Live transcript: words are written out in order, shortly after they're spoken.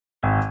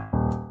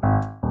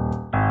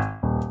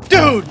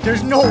Dude,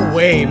 there's no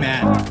way,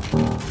 man.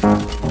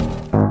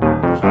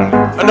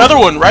 Another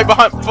one right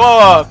behind.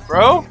 Fuck,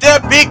 bro.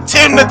 That big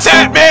Tim the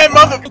Tap Man,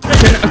 mother.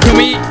 Can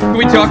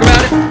we talk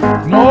about it?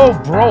 No,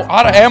 bro.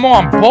 Out of ammo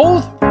on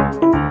both?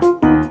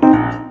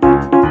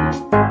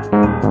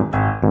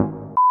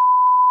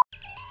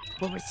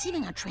 We're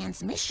receiving a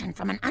transmission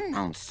from an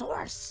unknown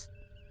source.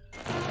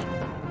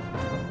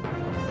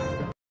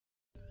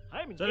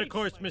 Set a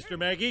course, Mr.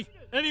 Maggie.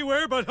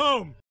 Anywhere but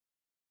home.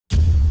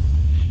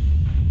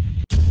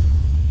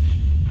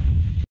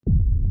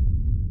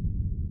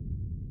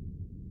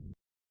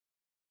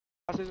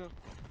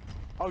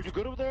 Oh, you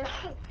good over there?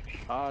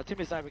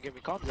 Timmy's not even giving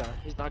me comms down.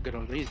 He's not good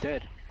over there. He's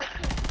dead.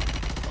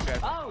 Okay.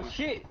 Oh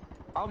shit!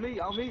 On me!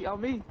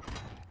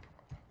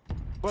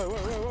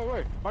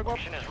 Wait. My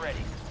option is ready.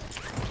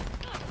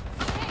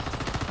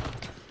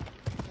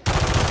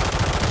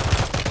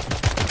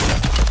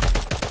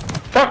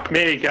 Fuck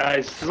me,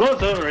 guys. There's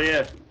loads over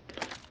here.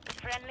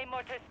 Friendly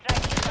mortar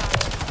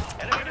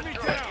strike. Enemy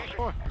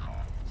down.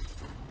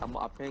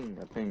 I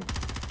ping.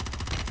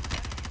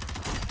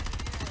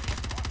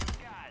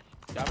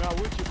 Yeah, I'm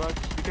with you, bud.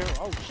 Just be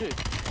careful. Oh shit.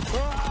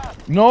 Ah!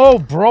 No,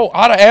 bro.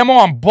 Out of ammo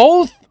on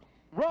both?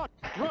 Run!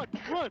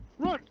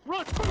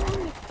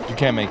 You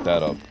can't make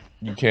that up.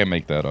 You can't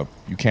make that up.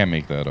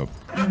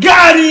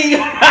 Got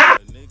him!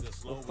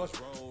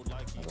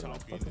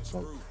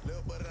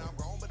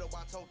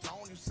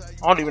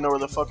 I don't even know where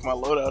the fuck my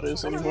loadout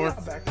is anymore.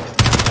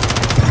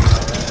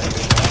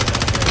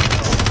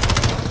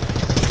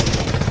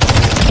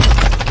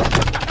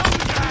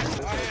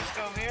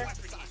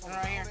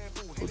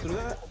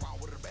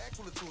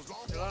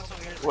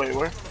 Wait,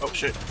 where? Oh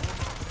shit.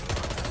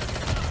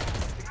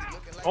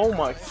 Oh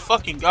my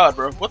fucking god,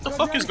 bro. What the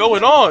fuck is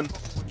going on?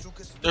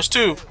 There's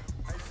two.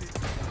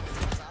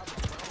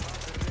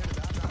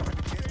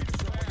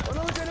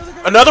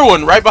 Another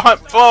one right behind.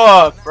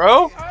 Fuck,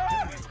 bro.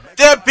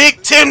 That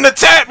big Tim the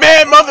Tap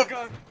Man, mother.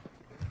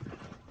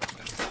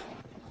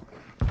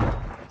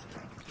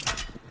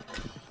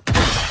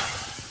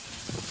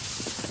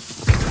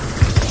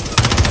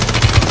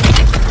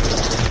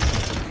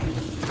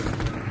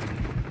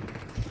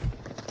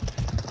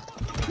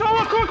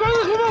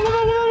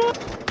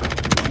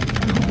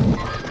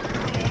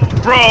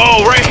 Bro,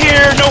 right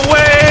here, no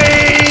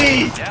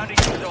way!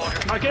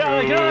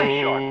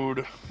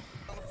 Dude.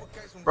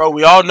 Bro,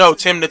 we all know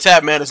Tim the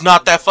Tap Man is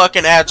not that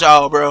fucking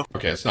agile, bro.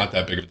 Okay, it's not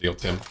that big of a deal,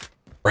 Tim.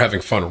 We're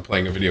having fun. We're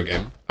playing a video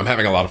game. I'm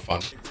having a lot of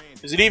fun.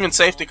 Is it even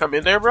safe to come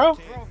in there, bro?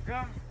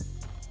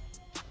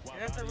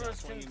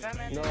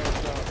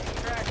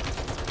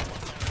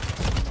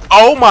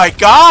 Oh my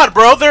god,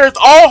 bro, they're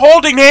all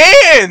holding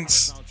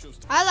hands!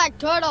 I like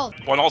turtles.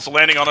 One also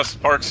landing on us,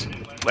 Parks.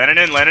 Landing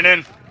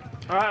in.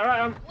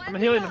 Alright, I'm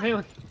healing.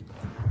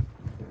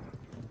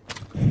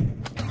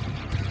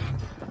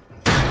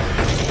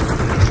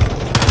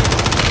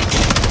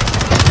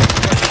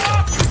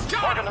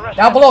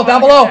 Down below.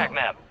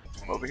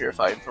 I'm over here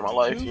fighting for my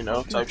life, you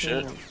know, type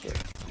shit.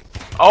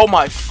 Oh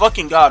my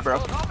fucking god,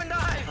 bro.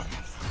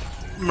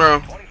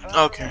 Bro,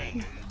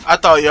 okay. I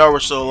thought y'all were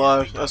still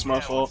alive. That's my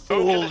fault.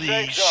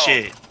 Holy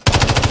shit.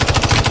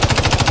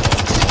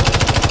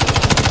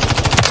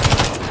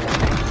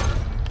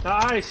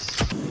 Nice.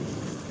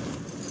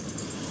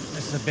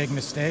 This is a big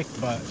mistake,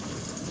 but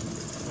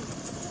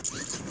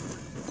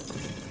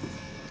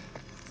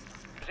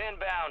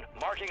Inbound,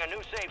 marking a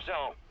new safe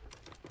zone.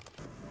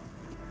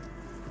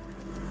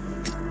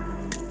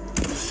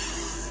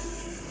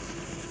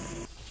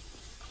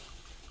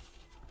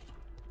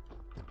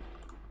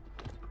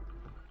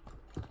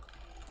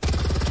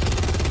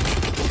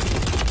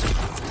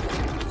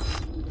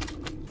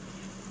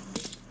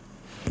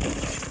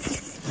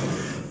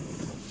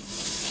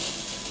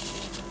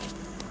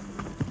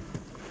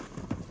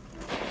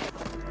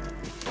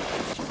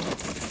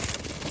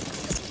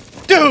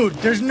 dude,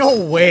 there's no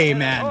way,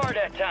 man.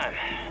 That time.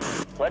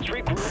 Let's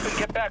regroup and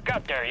get back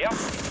up there, yep.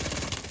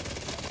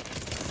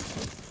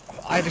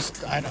 I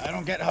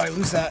don't get how I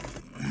lose that.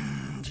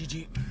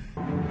 GG.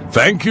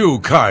 Thank you,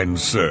 kind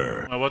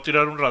sir. Me voy a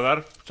tirar un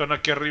radar. Están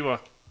aquí arriba.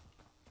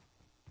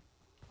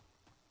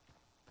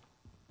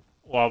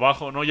 O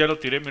abajo. No, ya lo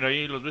tiré. Mira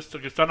ahí. Los ves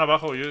que están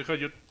abajo. Yo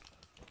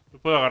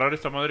puedo agarrar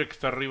esta madre que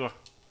está arriba.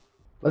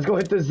 Let's go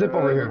hit this zip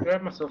over here.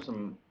 Grab myself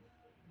some.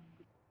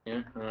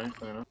 Yeah, alright,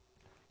 fair enough.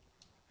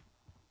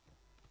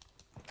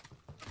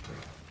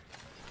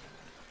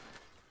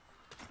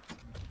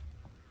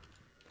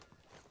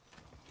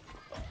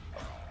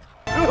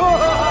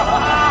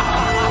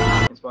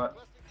 Spot.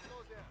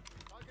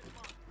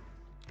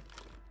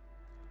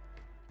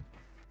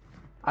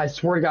 I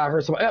swear to God, I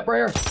heard someone. Right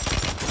here.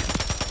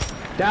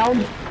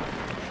 Down.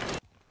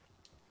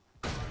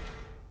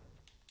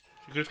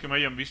 ¿Sí crees que me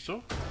hayan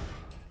visto?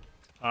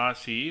 Ah,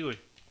 sí, güey.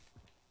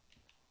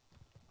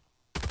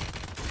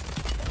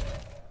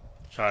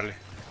 Sale.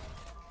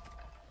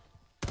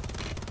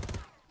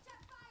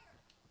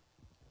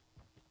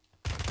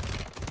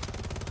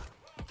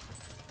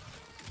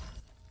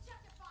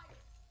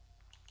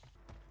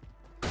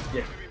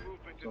 Yeah.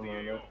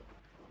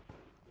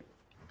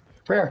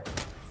 Prayer.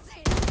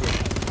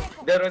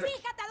 Dead right there.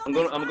 I'm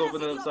gonna go for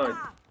the other side.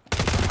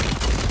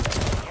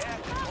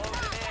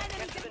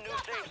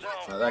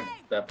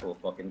 That poor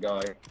fucking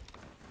guy.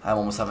 I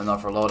almost have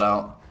enough for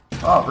loadout.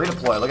 Oh,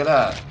 redeploy, look at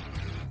that.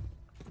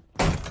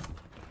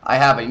 I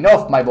have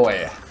enough, my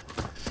boy.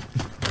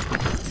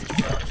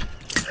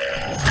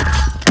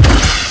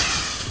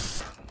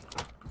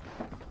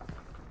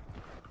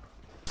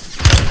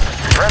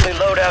 Friendly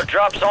loadout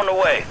drops on the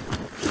way.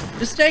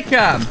 Just stay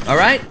calm,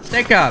 alright?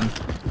 Stay calm.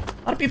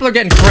 A lot of people are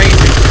getting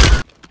crazy.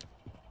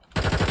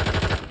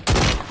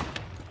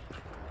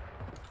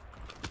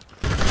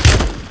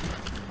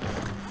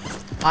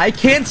 I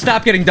can't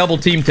stop getting double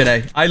teamed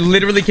today. I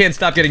literally can't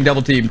stop getting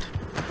double teamed.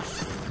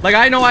 Like,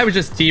 I know I was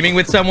just teaming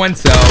with someone,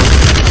 so...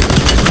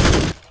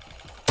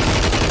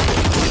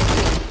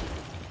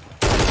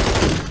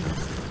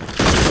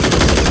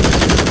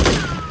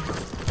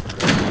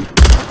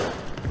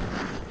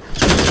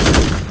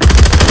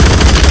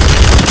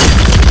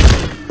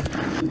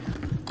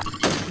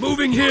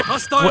 Moving here.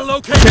 Hostile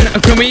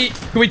location. Can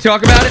we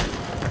talk about it?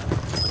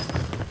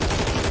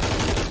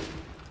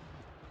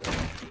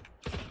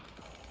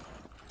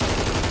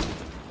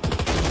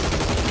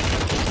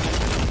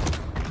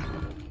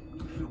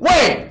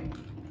 Wait!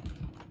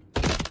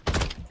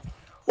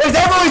 Wait, is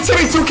that really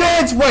Timmy 2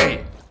 kids?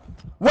 Wait!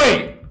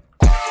 Wait!